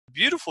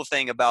Beautiful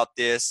thing about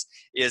this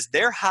is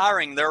they're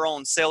hiring their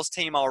own sales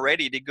team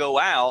already to go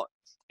out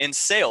and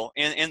sell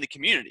in the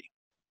community.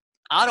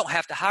 I don't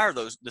have to hire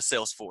the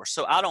sales force,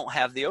 so I don't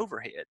have the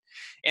overhead.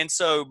 And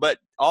so, but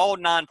all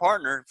 9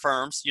 partner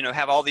firms,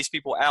 have all these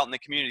people out in the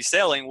community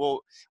selling. Well,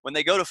 when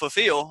they go to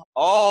fulfill,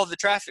 all the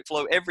traffic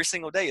flow every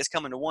single day is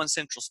coming to one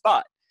central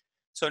spot.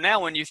 So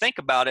now when you think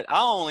about it,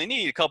 I only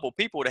need a couple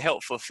people to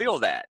help fulfill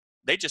that.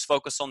 They just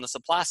focus on the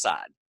supply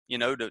side,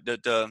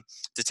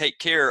 to take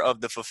care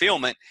of the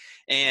fulfillment,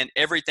 and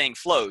everything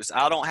flows.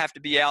 I don't have to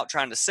be out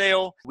trying to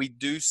sell. We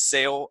do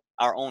sell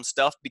our own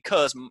stuff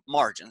because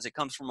margins. It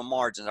comes from the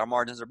margins. Our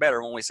margins are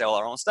better when we sell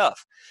our own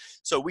stuff.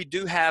 So we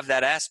do have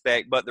that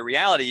aspect, but the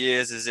reality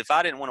is if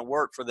I didn't want to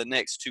work for the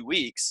next 2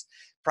 weeks,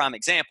 prime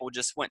example,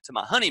 just went to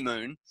my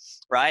honeymoon,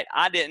 right?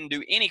 I didn't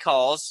do any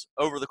calls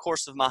over the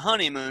course of my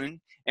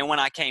honeymoon. And when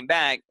I came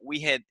back, we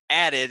had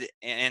added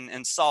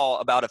and saw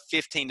about a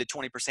 15 to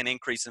 20%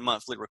 increase in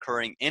monthly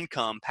recurring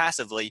income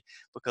passively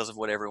because of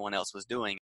what everyone else was doing.